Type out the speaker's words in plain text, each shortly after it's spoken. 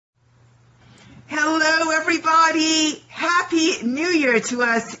everybody. Happy New Year to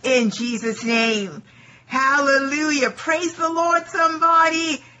us in Jesus' name. Hallelujah. Praise the Lord,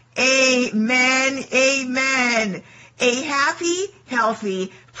 somebody. Amen. Amen. A happy,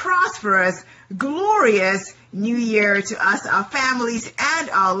 healthy, prosperous, glorious New Year to us, our families, and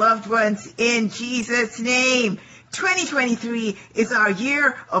our loved ones in Jesus' name. 2023 is our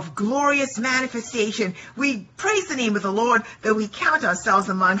year of glorious manifestation. We praise the name of the Lord that we count ourselves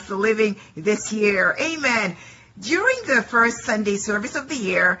amongst the living this year. Amen. During the first Sunday service of the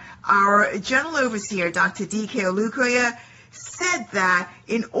year, our General Overseer, Dr. D.K. Olukoya, said that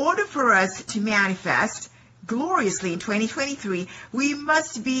in order for us to manifest gloriously in 2023, we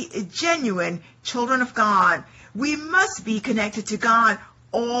must be genuine children of God. We must be connected to God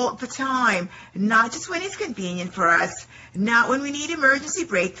all the time, not just when it's convenient for us, not when we need emergency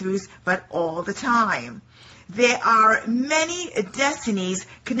breakthroughs, but all the time. There are many destinies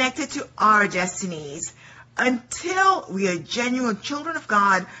connected to our destinies. Until we are genuine children of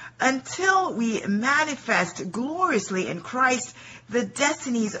God, until we manifest gloriously in Christ, the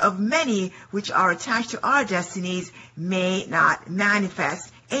destinies of many which are attached to our destinies may not manifest.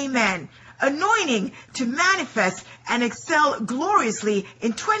 Amen. Anointing to manifest and excel gloriously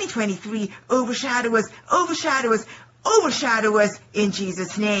in 2023 overshadow us in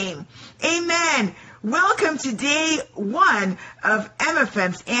Jesus' name. Amen. Welcome to day 1 of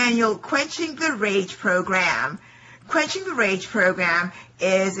MFM's annual Quenching the Rage program. Quenching the Rage program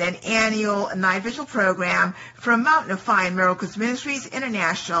is an annual night vigil program from Mountain of Fire and Miracles Ministries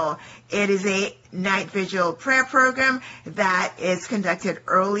International. It is a night vigil prayer program that is conducted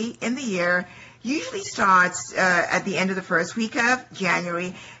early in the year, usually starts at the end of the first week of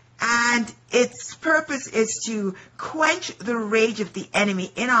January, and its purpose is to quench the rage of the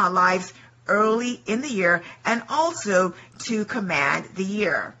enemy in our lives early in the year and also to command the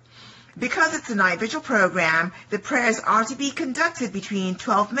year. Because it's a night vigil program, the prayers are to be conducted between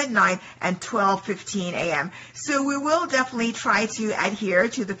 12 midnight and 12:15 a.m. So we will definitely try to adhere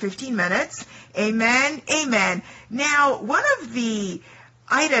to the 15 minutes. Amen. Amen. Now, one of the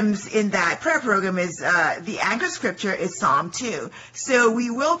items in that prayer program is the anchor scripture is Psalm 2. So we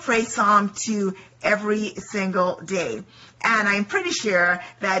will pray Psalm 2 every single day. And I'm pretty sure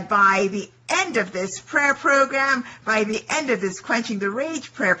that by the end of this prayer program, by the end of this Quenching the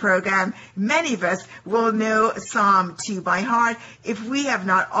Rage prayer program, many of us will know Psalm 2 by heart if we have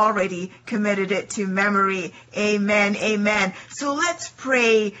not already committed it to memory. Amen, amen. So let's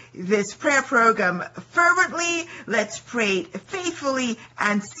pray this prayer program fervently, let's pray it faithfully,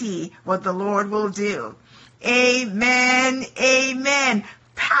 and see what the Lord will do. Amen, amen.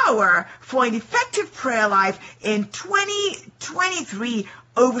 Power for an effective prayer life in 2023.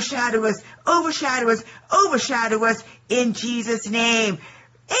 Overshadow us in Jesus' name.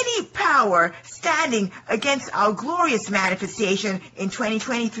 Any power standing against our glorious manifestation in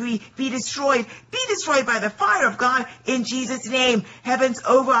 2023 be destroyed by the fire of God in Jesus' name. Heavens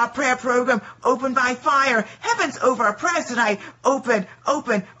over our prayer program, open by fire. Heavens over our prayers tonight, open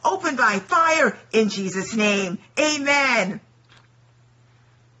by fire in Jesus' name. Amen.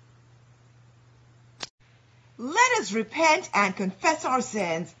 Let us repent and confess our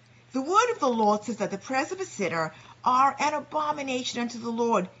sins. The word of the Lord says that the prayers of a sinner are an abomination unto the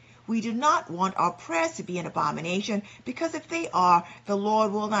Lord. We do not want our prayers to be an abomination, because if they are, the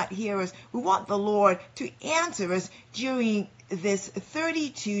Lord will not hear us. We want the Lord to answer us during this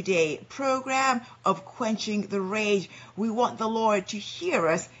 32-day program of Quenching the Rage. We want the Lord to hear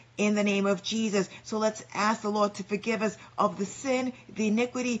us in the name of Jesus. So let's ask the Lord to forgive us of the sin, the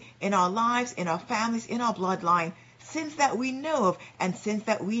iniquity in our lives, in our families, in our bloodline. Sins that we know of and sins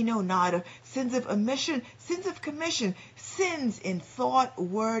that we know not of. Sins of omission, sins of commission, sins in thought,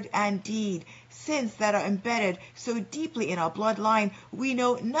 word, and deed. Sins that are embedded so deeply in our bloodline we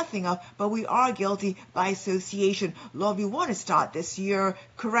know nothing of, but we are guilty by association. Lord, we want to start this year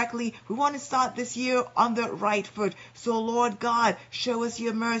correctly. We want to start this year on the right foot. So, Lord God, show us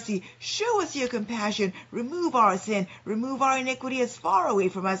your mercy. Show us your compassion. Remove our sin. Remove our iniquity as far away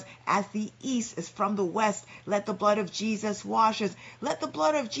from us as the east is from the west. Let the blood of Jesus wash us. Let the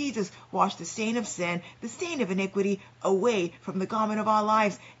blood of Jesus wash the stain of sin, the stain of iniquity away from the garment of our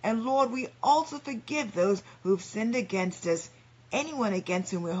lives. And Lord, we also forgive those who've sinned against us. Anyone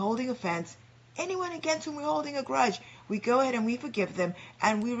against whom we're holding offense, anyone against whom we're holding a grudge, we go ahead and we forgive them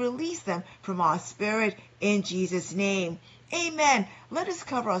and we release them from our spirit in Jesus' name. Amen. Let us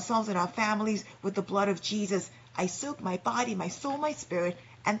cover ourselves and our families with the blood of Jesus. I soak my body, my soul, my spirit,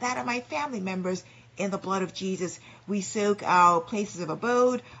 and that of my family members in the blood of Jesus. We soak our places of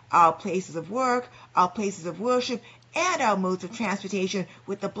abode, our places of work, our places of worship, and our modes of transportation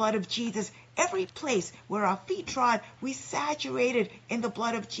with the blood of Jesus. Every place where our feet trod, we saturated in the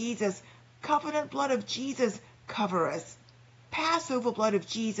blood of Jesus. Covenant blood of Jesus, cover us. Passover blood of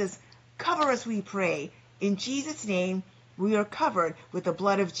Jesus, cover us, we pray. In Jesus' name, we are covered with the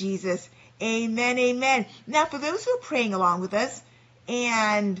blood of Jesus. Amen, amen. Now, for those who are praying along with us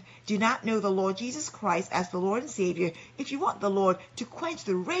and do not know the Lord Jesus Christ as the Lord and Savior, if you want the Lord to quench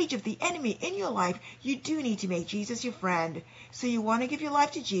the rage of the enemy in your life, you do need to make Jesus your friend. So you want to give your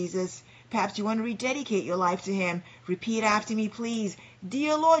life to Jesus. Perhaps you want to rededicate your life to him. Repeat after me, please.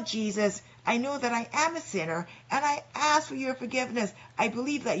 Dear Lord Jesus, I know that I am a sinner, and I ask for your forgiveness. I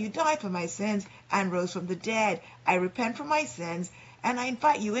believe that you died for my sins and rose from the dead. I repent for my sins, and I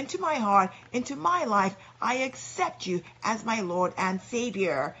invite you into my heart, into my life. I accept you as my Lord and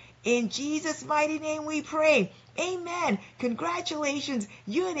Savior. In Jesus' mighty name we pray. Amen. Congratulations.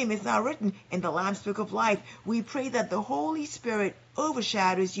 Your name is now written in the Lamb's Book of Life. We pray that the Holy Spirit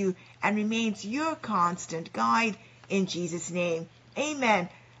overshadows you and remains your constant guide in Jesus' name. Amen.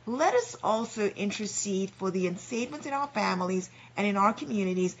 Let us also intercede for the unsaved ones in our families and in our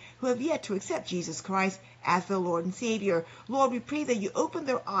communities who have yet to accept Jesus Christ as their Lord and Savior. Lord, we pray that you open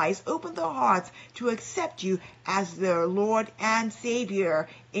their eyes, open their hearts to accept you as their Lord and Savior.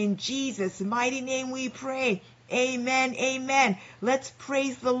 In Jesus' mighty name we pray. Amen, amen. Let's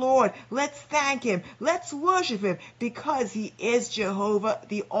praise the Lord. Let's thank him. Let's worship him because he is Jehovah,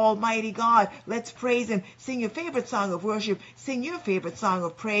 the Almighty God. Let's praise him. Sing your favorite song of worship. Sing your favorite song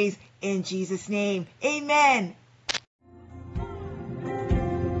of praise in Jesus' name. Amen.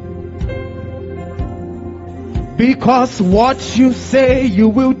 Because what you say you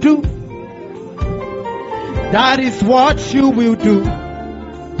will do, that is what you will do.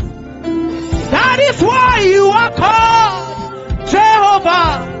 That is why you are called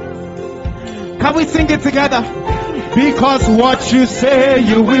Jehovah. Can we sing it together? Because what you say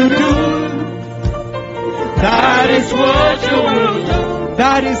you will do, that is what you will do.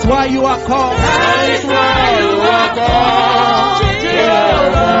 That is why you are called. That is why you are called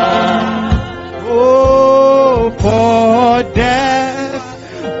Jehovah. Oh, for death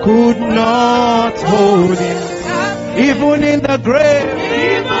could not hold him, even in the grave.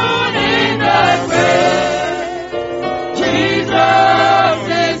 Jesus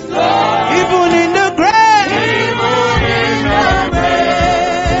is Lord. Even in the grave. Even in the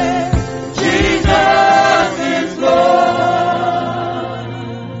grave. Jesus is Lord.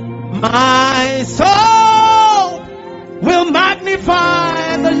 My soul will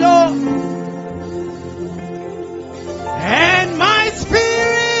magnify the Lord, and my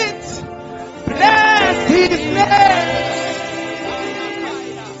spirit bless his name.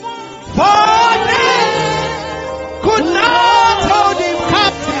 For death could not hold him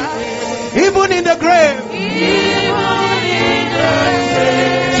captive, even in the grave. Even in the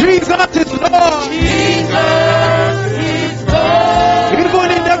grave. Jesus is Lord. Jesus is Lord. Even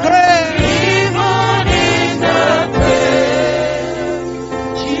in the grave. Even in the grave.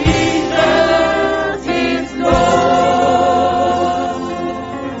 Jesus is Lord.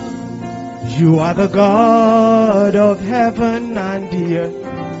 You are the God of heaven and the earth.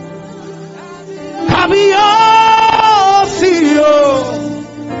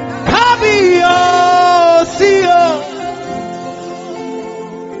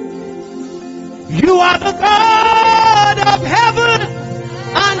 You are the God of heaven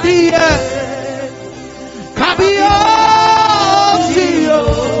and the earth.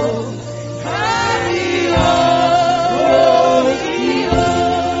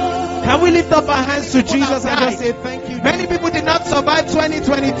 Can we lift up our hands to Jesus and just say thank you? Many people did not survive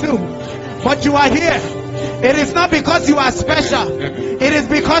 2022, but you are here. It is not because you are special. It is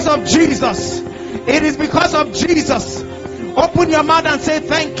because of Jesus. It is because of Jesus. Open your mouth and say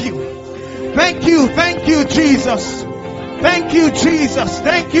thank you. Thank you, Jesus. Thank you, Jesus.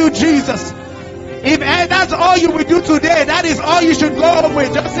 Thank you, Jesus. If that's all you will do today, that is all you should go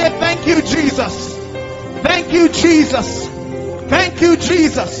with. Just say thank you, Jesus. Thank you, Jesus. Thank you,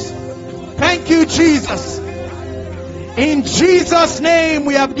 Jesus. Thank you, Jesus. In Jesus' name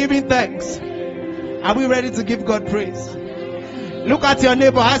we have given thanks. Are we ready to give God praise? Look at your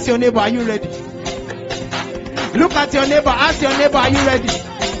neighbor. Ask your neighbor, are you ready? Look at your neighbor. Ask your neighbor, are you ready?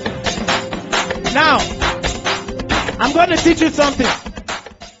 Now, I'm going to teach you something.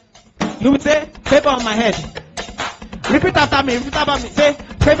 You will say, favor on my head. Repeat after me. Repeat after me. Say,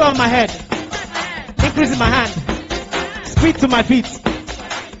 favor on my head. Increase in my hand. Speed to my feet.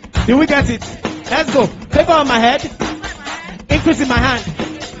 Do we get it? Let's go. Favor on my head. Increase in my hand.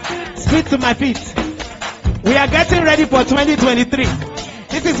 Speed to my feet. We are getting ready for 2023.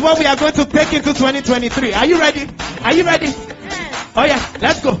 This is what we are going to take into 2023. Are you ready? Are you ready? Oh yeah,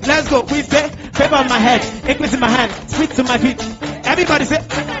 let's go. Let's go. We say favor on my head, increase in my hand, sweet to my feet. Everybody say.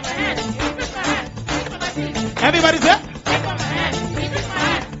 Everybody say.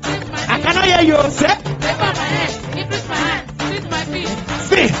 I cannot hear you. Say.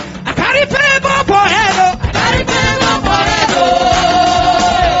 See, I carry favor for head. I carry favor for head.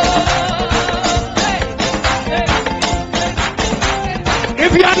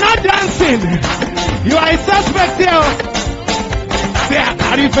 If you are not dancing, you are a suspect here. Say, I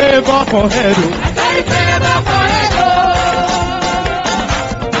carry favor for head. I carry favor for head.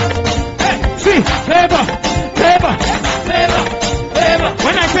 Hey, see, favor, favor, favor, favor.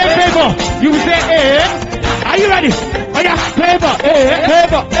 When I say favor, you will say, eh. Are you ready? Oh yeah, favor,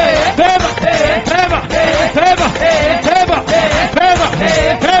 favor, favor, favor, favor, favor, favor,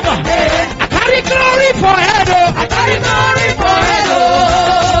 favor. I carry glory for head. I carry glory for head.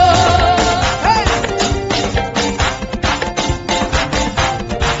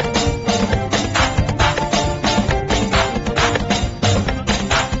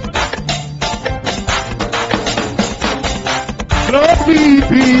 Glory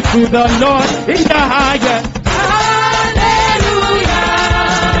be to the Lord in the highest. Hallelujah.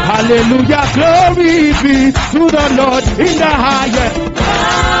 Hallelujah. Glory be to the Lord in the highest.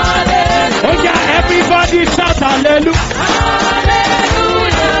 Hallelujah. Oh yeah, everybody shout hallelujah.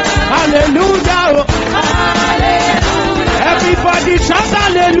 Hallelujah. Hallelujah. Hallelujah. Everybody shout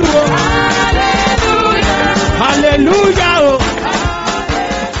hallelujah. Hallelujah. Hallelujah.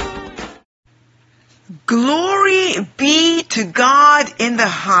 Glory be to God in the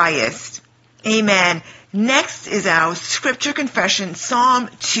highest. Amen. Next is our scripture confession, Psalm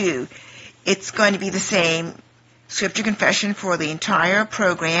 2. It's going to be the same scripture confession for the entire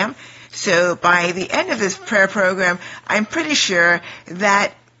program. So by the end of this prayer program, I'm pretty sure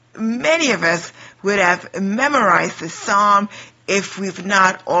that many of us would have memorized the psalm if we've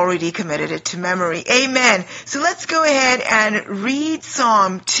not already committed it to memory. Amen. So let's go ahead and read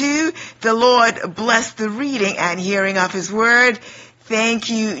Psalm 2. The Lord bless the reading and hearing of His word. Thank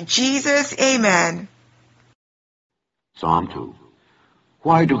you, Jesus. Amen. Psalm 2.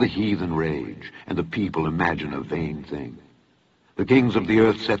 Why do the heathen rage, and the people imagine a vain thing? The kings of the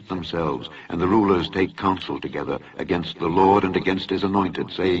earth set themselves, and the rulers take counsel together against the Lord and against His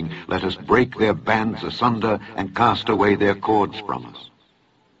anointed, saying, Let us break their bands asunder, and cast away their cords from us.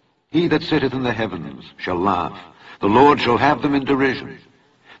 He that sitteth in the heavens shall laugh. The Lord shall have them in derision.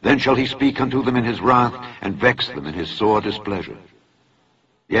 Then shall He speak unto them in His wrath, and vex them in His sore displeasure.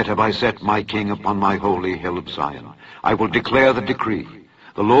 Yet have I set my king upon my holy hill of Zion. I will declare the decree.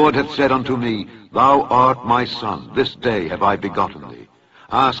 The Lord hath said unto me, Thou art my son, this day have I begotten thee.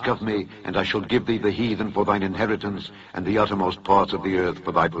 Ask of me, and I shall give thee the heathen for thine inheritance, and the uttermost parts of the earth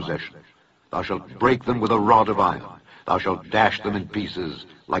for thy possession. Thou shalt break them with a rod of iron. Thou shalt dash them in pieces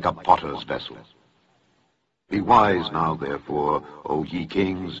like a potter's vessel. Be wise now, therefore, O ye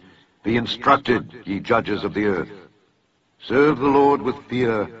kings. Be instructed, ye judges of the earth. Serve the Lord with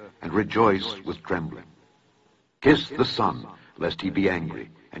fear, and rejoice with trembling. Kiss the Son, lest he be angry,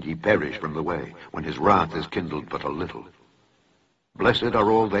 and ye perish from the way, when his wrath is kindled but a little. Blessed are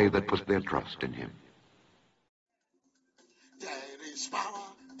all they that put their trust in him. There is power,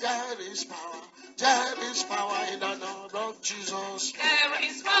 there is power, there is power in the name of Jesus. There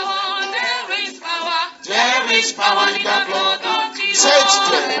is power, there is power. There is power in the blood of Jesus.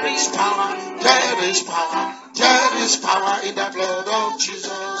 There is power, there is power, there is power in the blood of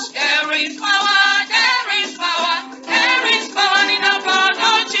Jesus. There is power, there is power. There is power in the blood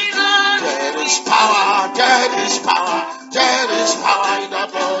of Jesus. There is power, there is power, there is power in the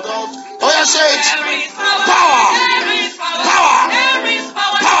blood of Jesus. Oh, yes, say it. There is power, Power. there is power. Power. There is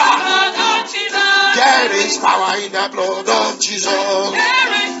power in Power. the blood of Jesus. There is power in the blood of Jesus.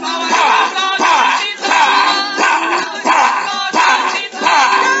 There is power in Power, the blood power, of Jesus. power, power, power,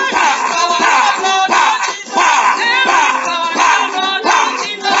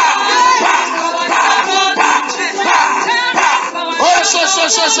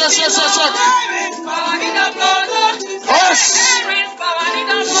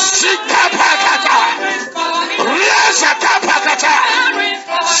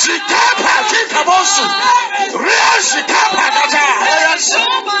 Yes.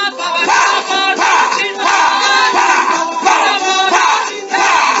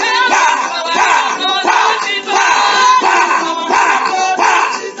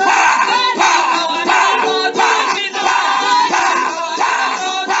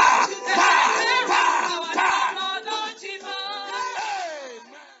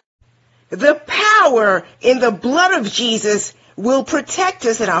 The power in the blood of Jesus will protect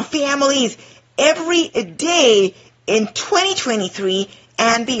us and our families every day in 2023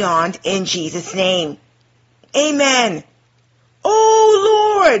 and beyond in Jesus' name. Amen.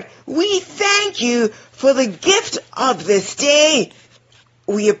 Oh Lord, we thank you for the gift of this day.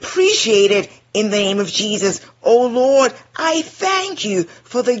 We appreciate it in the name of Jesus. Oh Lord, I thank you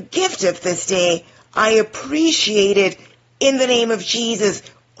for the gift of this day. I appreciate it in the name of Jesus.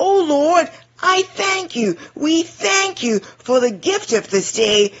 Oh Lord, I thank you. We thank you for the gift of this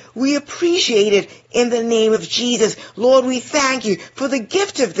day. We appreciate it in the name of Jesus. Lord, we thank you for the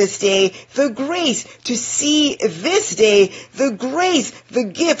gift of this day, the grace to see this day, the grace, the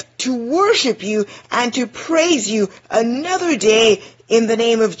gift to worship you and to praise you another day in the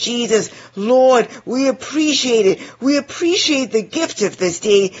name of Jesus. Lord, we appreciate it. We appreciate the gift of this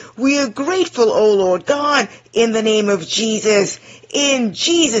day. We are grateful, O Lord God, in the name of Jesus. In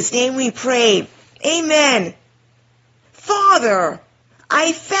Jesus' name we pray. Amen. Father,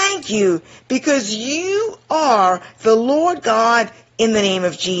 I thank you because you are the Lord God in the name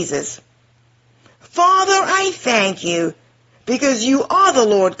of Jesus. Father, I thank you because you are the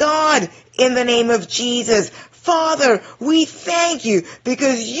Lord God in the name of Jesus. Father, we thank you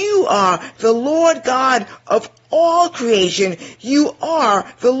because you are the Lord God of all creation. You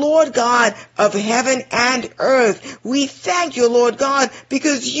are the Lord God of heaven and earth. We thank you, Lord God,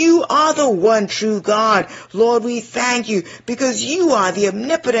 because you are the one true God. Lord, we thank you because you are the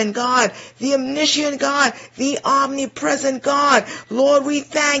omnipotent God, the omniscient God, the omnipresent God. Lord, we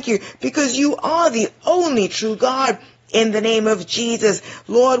thank you because you are the only true God. In the name of Jesus,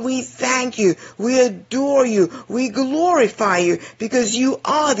 Lord, we thank you, we adore you, we glorify you, because you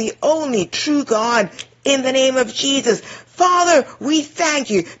are the only true God. In the name of Jesus, Father, we thank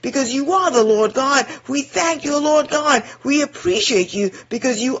you, because you are the Lord God. We thank you, Lord God. We appreciate you,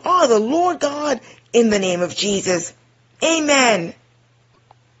 because you are the Lord God. In the name of Jesus, amen.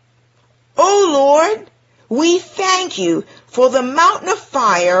 Oh Lord, we thank you for the Mountain of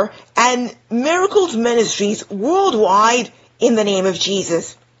Fire and Miracles Ministries worldwide in the name of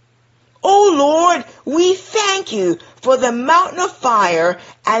Jesus. Oh Lord, we thank you for the Mountain of Fire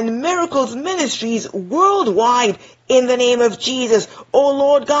and Miracles Ministries worldwide in the name of Jesus. Oh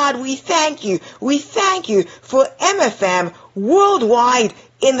Lord God, we thank you. We thank you for MFM worldwide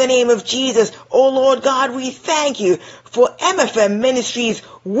in the name of Jesus. Oh Lord God, we thank you for MFM Ministries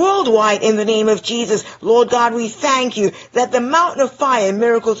worldwide in the name of Jesus. Lord God, we thank you that the Mountain of Fire and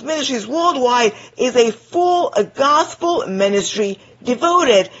Miracles Ministries worldwide is a full gospel ministry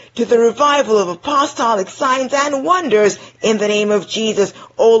devoted to the revival of apostolic signs and wonders in the name of Jesus.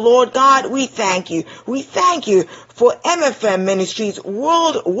 Oh Lord God, we thank you. We thank you for MFM Ministries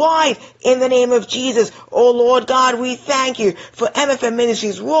worldwide in the name of Jesus. Oh Lord God, we thank you for MFM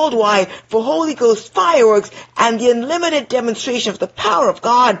Ministries worldwide, for Holy Ghost fireworks and the unlimited demonstration of the power of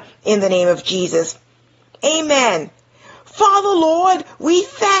God in the name of Jesus. Amen. Father Lord, we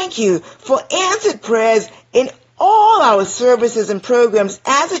thank you for answered prayers in all our services and programs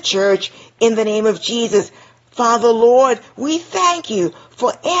as a church in the name of Jesus. Father Lord, we thank you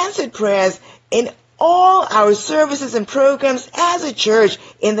for answered prayers in all our services and programs as a church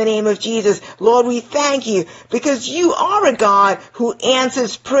in the name of Jesus. Lord, we thank you because you are a God who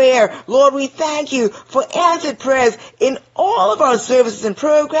answers prayer. Lord, we thank you for answered prayers in all of our services and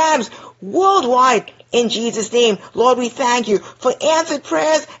programs worldwide. In Jesus' name, Lord, we thank you for answered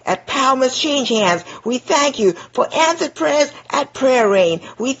prayers at Power Must Change Hands. We thank you for answered prayers at Prayer Rain.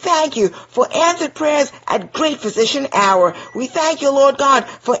 We thank you for answered prayers at Great Physician Hour. We thank you, Lord God,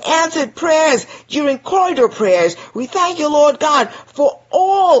 for answered prayers during corridor prayers. We thank you, Lord God, for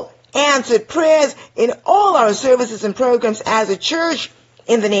all answered prayers in all our services and programs as a church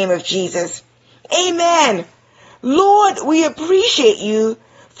in the name of Jesus. Amen. Lord, we appreciate you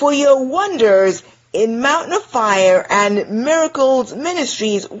for your wonders in Mountain of Fire and Miracles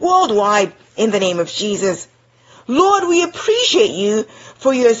Ministries worldwide in the name of Jesus. Lord, we appreciate you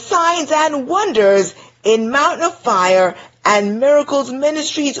for your signs and wonders in Mountain of Fire and Miracles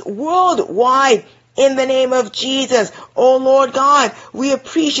Ministries worldwide in the name of Jesus. Oh Lord God, we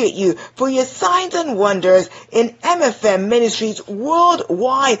appreciate you for your signs and wonders in MFM Ministries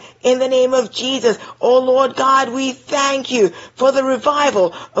worldwide in the name of Jesus. Oh Lord God, we thank you for the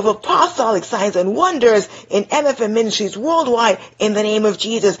revival of apostolic signs and wonders in MFM Ministries worldwide in the name of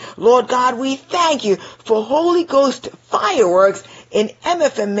Jesus. Lord God, we thank you for Holy Ghost fireworks in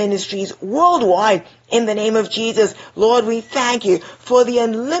MFM Ministries worldwide in the name of Jesus. Lord, we thank you for the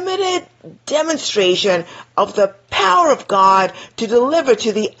unlimited demonstration of the power of God to deliver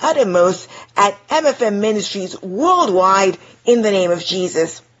to the uttermost at MFM Ministries worldwide in the name of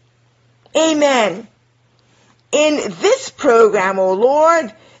Jesus. Amen. In this program, O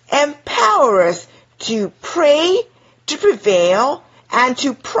Lord, empower us to pray, to prevail, and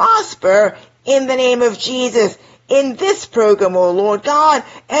to prosper in the name of Jesus. In this program, O Lord God,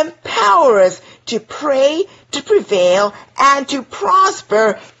 empower us to pray, to prevail, and to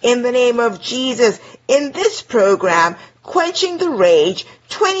prosper in the name of Jesus. In this program, Quenching the Rage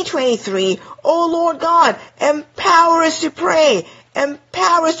 2023, O Lord God, empower us to pray,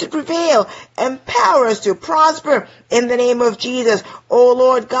 empower us to prevail, empower us to prosper in the name of Jesus. O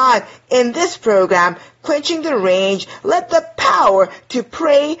Lord God, in this program, Quenching the Rage, let the power to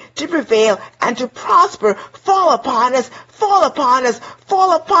pray, to prevail, and to prosper fall upon us, fall upon us,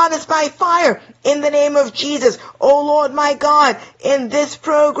 fall upon us by fire in the name of Jesus. O Lord my God, in this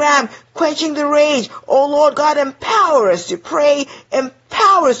program, Quenching the Rage, O Lord God, empower us to pray,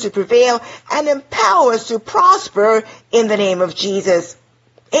 empower us to prevail, and empower us to prosper in the name of Jesus.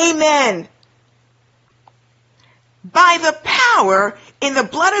 Amen. By the power in the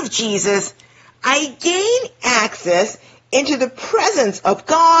blood of Jesus, I gain access into the presence of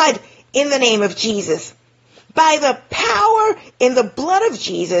God in the name of Jesus. By the power in the blood of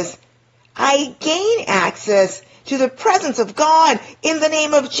Jesus, I gain access to the presence of God in the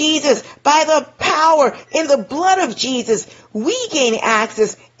name of Jesus. By the power in the blood of Jesus, we gain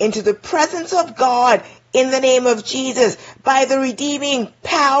access into the presence of God in the name of Jesus. By the redeeming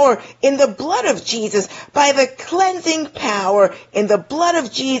power in the blood of Jesus, by the cleansing power in the blood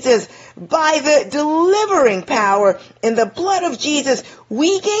of Jesus, by the delivering power in the blood of Jesus,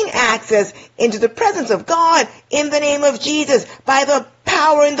 we gain access into the presence of God in the name of Jesus. By the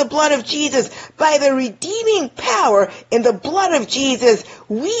power in the blood of Jesus, by the redeeming power in the blood of Jesus,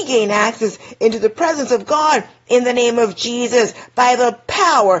 we gain access into the presence of God in the name of Jesus. By the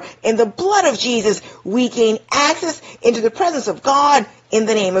power in the blood of Jesus, we gain access into the presence of God in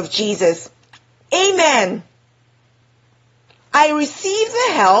the name of Jesus. Amen. I receive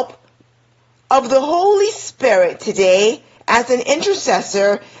the help of the Holy Spirit today as an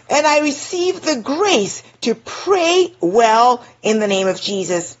intercessor, and I receive the grace to pray well in the name of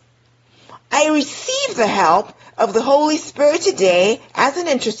Jesus. I receive the help of the Holy Spirit today as an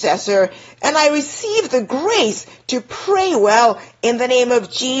intercessor, and I receive the grace to pray well in the name of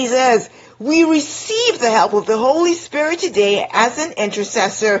Jesus. We receive the help of the Holy Spirit today as an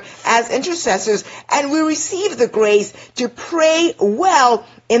intercessor, as intercessors, and we receive the grace to pray well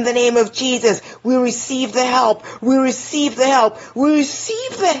in the name of Jesus. We receive the help. We receive the help. We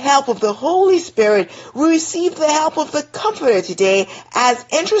receive the help of the Holy Spirit. We receive the help of the Comforter today as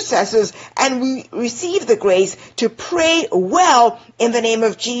intercessors, and we receive the grace to pray well in the name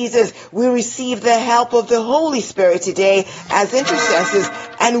of Jesus. We receive the help of the Holy Spirit today as intercessors,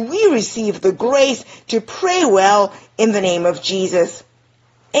 and we receive the grace to pray well in the name of Jesus.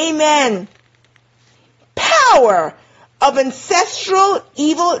 Amen. Power of ancestral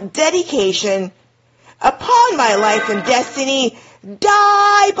evil dedication upon my life and destiny,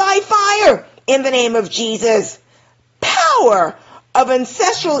 die by fire in the name of Jesus. Power of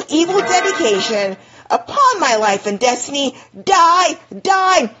ancestral evil dedication upon my life and destiny, die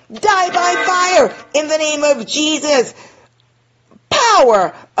by fire in the name of Jesus.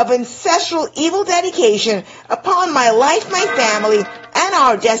 Power of ancestral evil dedication upon my life, my family, and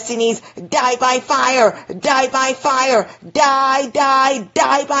our destinies, die by fire, die by fire, die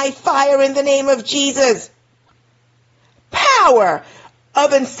by fire in the name of Jesus. Power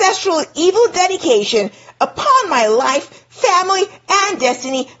of ancestral evil dedication upon my life, family, and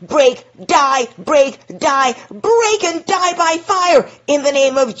destiny, break and die by fire in the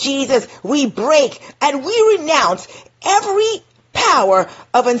name of Jesus. We break and we renounce every power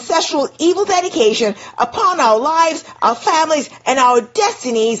of ancestral evil dedication upon our lives, our families, and our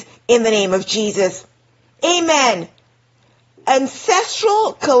destinies in the name of Jesus. Amen.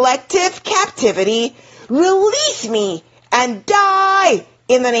 Ancestral collective captivity, release me and die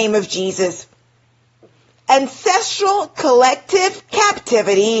in the name of Jesus. Ancestral collective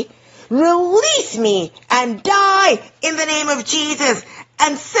captivity, release me and die in the name of Jesus.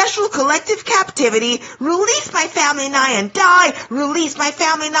 Ancestral collective captivity, release my family and I and die, release my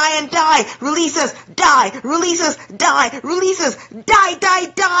family and I and die, release us, die, release us, die, release us, die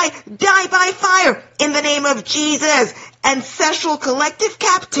by fire in the name of Jesus. Ancestral collective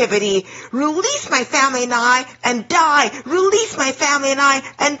captivity, release my family and I and die, release my family and I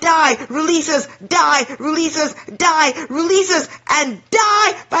and die, release us, die, release us, die, release us, and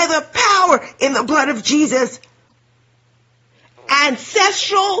die by the power in the blood of Jesus.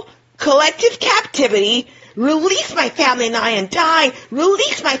 Ancestral collective captivity, release my family and I and die,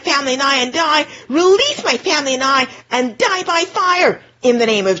 release my family and I and die, release my family and I and die by fire in the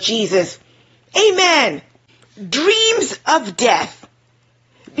name of Jesus. Amen. Dreams of death,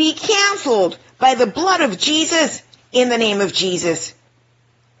 be canceled by the blood of Jesus in the name of Jesus.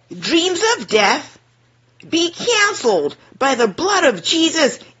 Dreams of death, be canceled by the blood of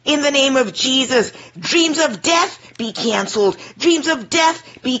Jesus in the name of Jesus. Dreams of death, be canceled. Dreams of death,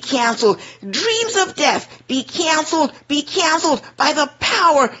 be canceled. Dreams of death, be canceled by the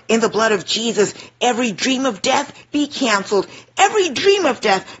power in the blood of Jesus. Every dream of death, be canceled. Every dream of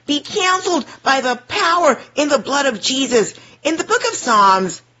death, be canceled by the power in the blood of Jesus. In the book of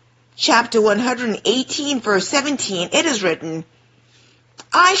Psalms, chapter 118, verse 17, it is written,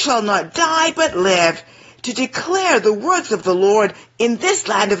 I shall not die but live to declare the works of the Lord in this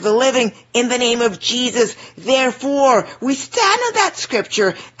land of the living in the name of Jesus. Therefore, we stand on that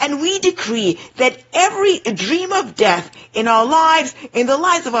scripture and we decree that every dream of death in our lives, in the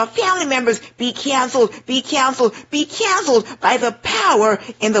lives of our family members, be canceled by the power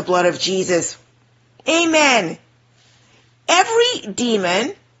in the blood of Jesus. Amen. Every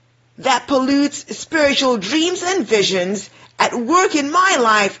demon that pollutes spiritual dreams and visions at work in my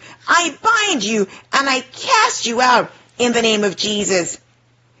life, I bind you and I cast you out in the name of Jesus.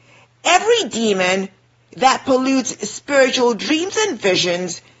 Every demon that pollutes spiritual dreams and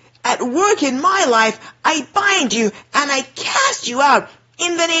visions at work in my life, I bind you and I cast you out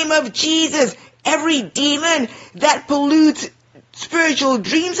in the name of Jesus. Every demon that pollutes spiritual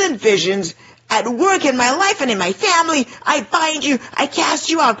dreams and visions at work in my life and in my family, I bind you, I cast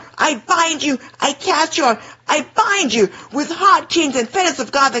you out. I bind you, I cast you out. I bind you with hard chains and fetters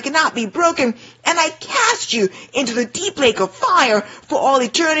of God that cannot be broken, and I cast you into the deep lake of fire for all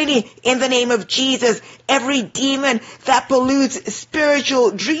eternity in the name of Jesus. Every demon that pollutes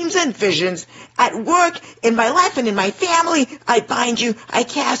spiritual dreams and visions at work, in my life and in my family, I bind you, I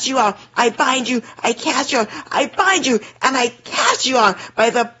cast you out. I bind you, I cast you out. I bind you and I cast you out by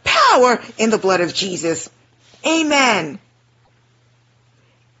the power in the blood of Jesus. Amen.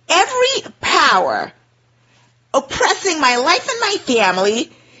 Every power oppressing my life and my family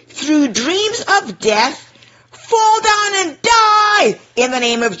through dreams of death, fall down and die in the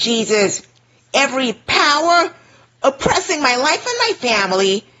name of Jesus. Every power oppressing my life and my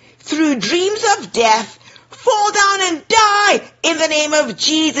family through dreams of death, fall down and die in the name of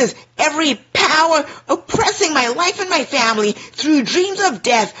Jesus. Every power oppressing my life and my family through dreams of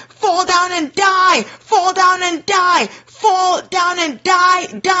death, fall down and die, fall down and die, fall down and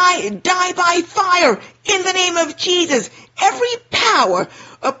die by fire in the name of Jesus. Every power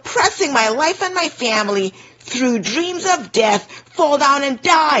oppressing my life and my family through dreams of death, fall down and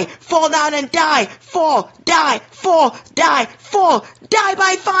die, fall down and die, fall, die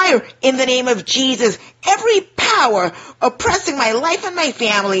by fire in the name of Jesus. Every power oppressing my life and my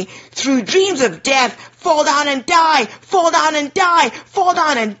family through dreams of death, fall down and die, fall down and die, fall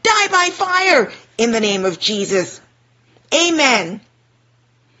down and die by fire in the name of Jesus. Amen.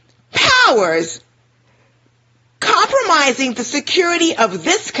 Powers compromising the security of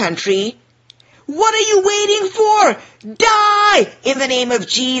this country, what are you waiting for? Die in the name of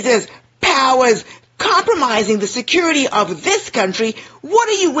Jesus. Powers compromising the security of this country, what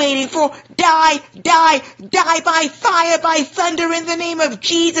are you waiting for? Die by fire, by thunder in the name of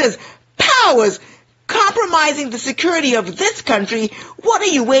Jesus. Powers compromising the security of this country, what are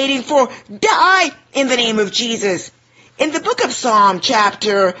you waiting for? Die in the name of Jesus. In the book of Psalm,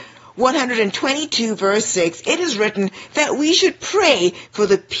 chapter 122, verse 6, it is written that we should pray for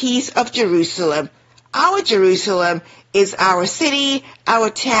the peace of Jerusalem. Our Jerusalem is our city, our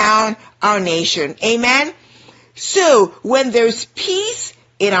town, our nation. Amen? So, when there's peace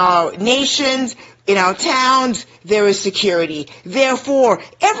in our nations, in our towns, there is security. Therefore,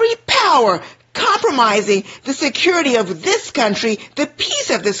 every power compromising the security of this country, the peace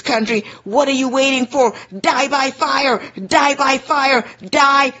of this country, what are you waiting for? Die by fire, die by fire,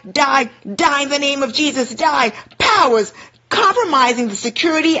 die in the name of Jesus, die. Powers compromising the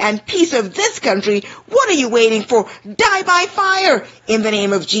security and peace of this country, what are you waiting for? Die by fire in the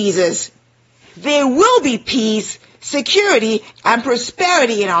name of Jesus. There will be peace, security, and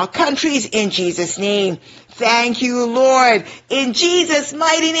prosperity in our countries in Jesus' name. Thank you, Lord. In Jesus'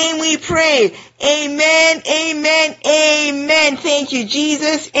 mighty name we pray. Amen, amen, amen. Thank you,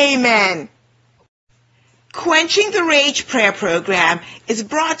 Jesus. Amen. Quenching the Rage prayer program is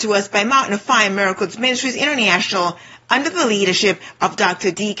brought to us by Mountain of Fire Miracles Ministries International under the leadership of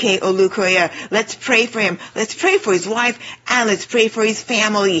Dr. D.K. Olukoya. Let's pray for him. Let's pray for his wife, and let's pray for his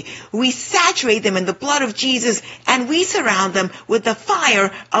family. We saturate them in the blood of Jesus, and we surround them with the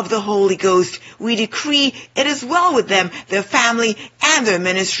fire of the Holy Ghost. We decree it is well with them, their family, and their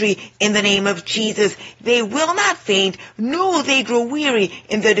ministry in the name of Jesus. They will not faint, nor will they grow weary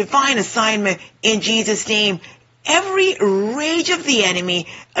in their divine assignment in Jesus' name. Every rage of the enemy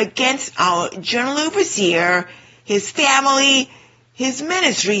against our general overseer, his family, his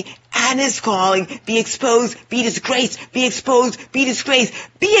ministry, and his calling be exposed, be disgraced, be exposed, be disgraced,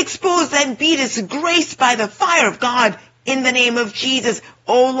 be exposed and be disgraced by the fire of God in the name of Jesus.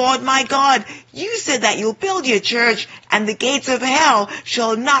 Oh Lord my God, you said that you'll build your church and the gates of hell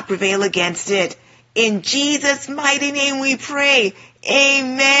shall not prevail against it. In Jesus' mighty name we pray.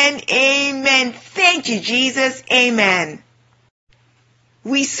 Amen, amen. Thank you, Jesus. Amen.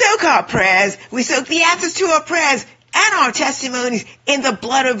 We soak our prayers, we soak the answers to our prayers and our testimonies in the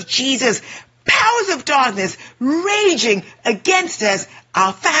blood of Jesus. Powers of darkness raging against us,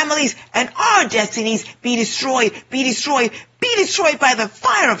 our families and our destinies be destroyed, be destroyed, be destroyed by the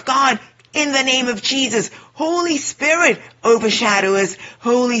fire of God in the name of Jesus. Holy Spirit, overshadow us.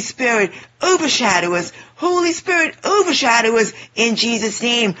 Holy Spirit, overshadow us. Holy Spirit, overshadow us in Jesus'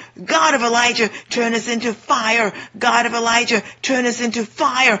 name. God of Elijah, turn us into fire. God of Elijah, turn us into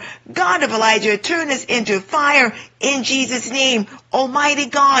fire. God of Elijah, turn us into fire in Jesus' name. Almighty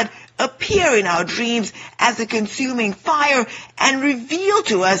God, appear in our dreams as a consuming fire and reveal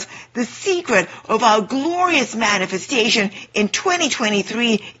to us the secret of our glorious manifestation in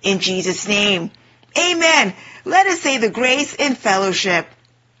 2023 in Jesus' name. Amen. Let us say the grace in fellowship.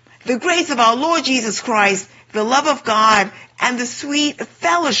 The grace of our Lord Jesus Christ, the love of God, and the sweet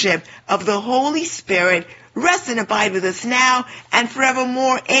fellowship of the Holy Spirit rest and abide with us now and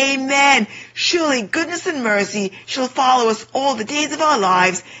forevermore. Amen. Surely goodness and mercy shall follow us all the days of our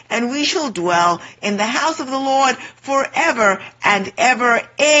lives, and we shall dwell in the house of the Lord forever and ever.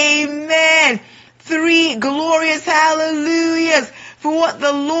 Amen. 3 glorious hallelujahs for what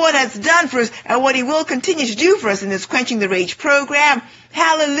the Lord has done for us and what he will continue to do for us in this Quenching the Rage program.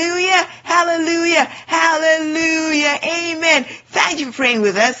 Hallelujah, hallelujah, hallelujah. Amen. Thank you for praying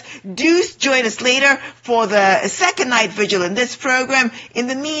with us. Do join us later for the second night vigil in this program. In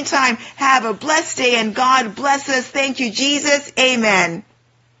the meantime, have a blessed day and God bless us. Thank you, Jesus. Amen.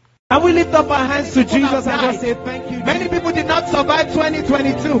 And we lift up our hands to Jesus and just say thank you. Many people did not survive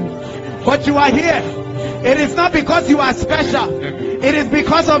 2022, but you are here. It is not because you are special. It is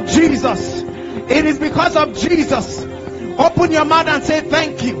because of Jesus. It is because of Jesus. Open your mouth and say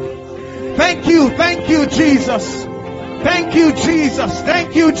thank you. Thank you. Thank you, Jesus. Thank you, Jesus.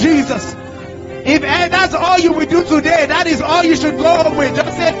 Thank you, Jesus. If that's all you will do today, that is all you should go with.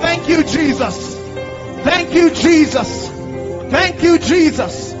 Just say thank you, Jesus. Thank you, Jesus. Thank you,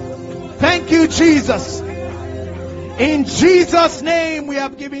 Jesus. Thank you, Jesus. In Jesus' name we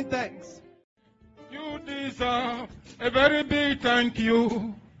have given thanks. You deserve a very big thank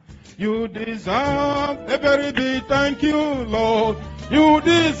you. You deserve a very big thank you, Lord. You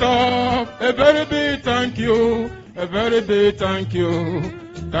deserve a very big thank you. A very big thank you.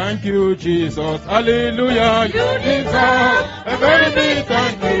 Thank you, Jesus. Hallelujah. You deserve a very big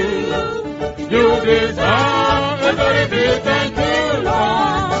thank you. You deserve a very big thank you,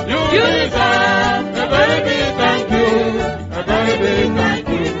 Lord. You deserve a very big thank you. A very big thank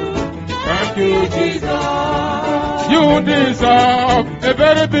you. Thank you, Jesus. You deserve a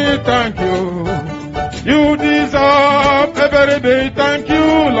very big thank you. You deserve a very big thank you,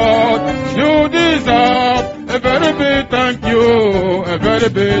 Lord. You deserve a very big thank you. A very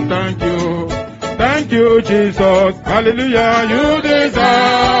big thank you. Thank you, Jesus. Hallelujah. You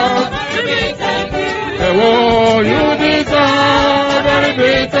deserve a very big thank you. Oh, you deserve a very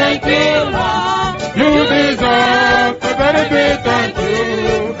big thank you, Lord. You deserve a very big thank you.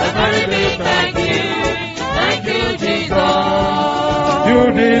 A very big thank you. Thank you, Jesus. You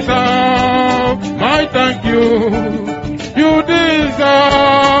deserve my thank you. You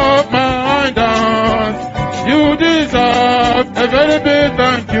deserve my dance. You deserve a very big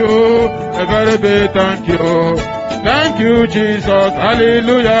thank you. A very big thank you. Thank you, Jesus.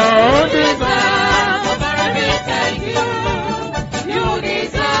 Hallelujah. You deserve a very big thank you. You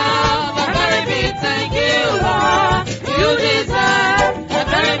deserve a very big thank you, Lord. You deserve a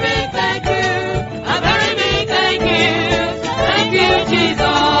very big thank you. A very big thank you. Thank you,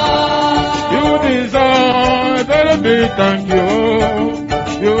 Jesus. You deserve a very big thank you.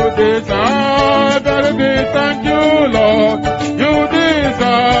 You deserve a very big thank you, Lord. You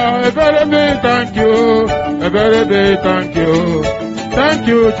deserve a very big thank you. A very big thank you. Thank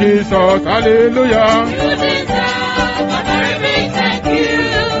you, Jesus. Hallelujah. You deserve a very big thank you.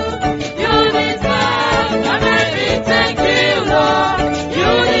 You deserve a very big thank you, Lord. You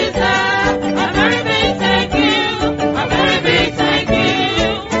deserve a very big thank you. A very big thank you.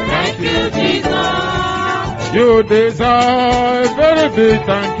 Thank you, Jesus. You deserve a very big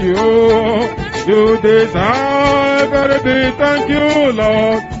thank you. You deserve a very big thank you,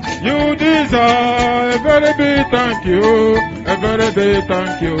 Lord. You deserve a very big thank you. A very big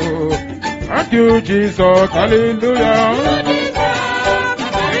thank you. Thank you, Jesus. Hallelujah.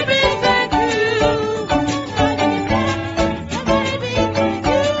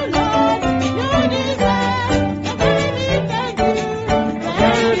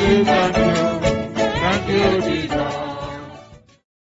 Thank you, Jesus.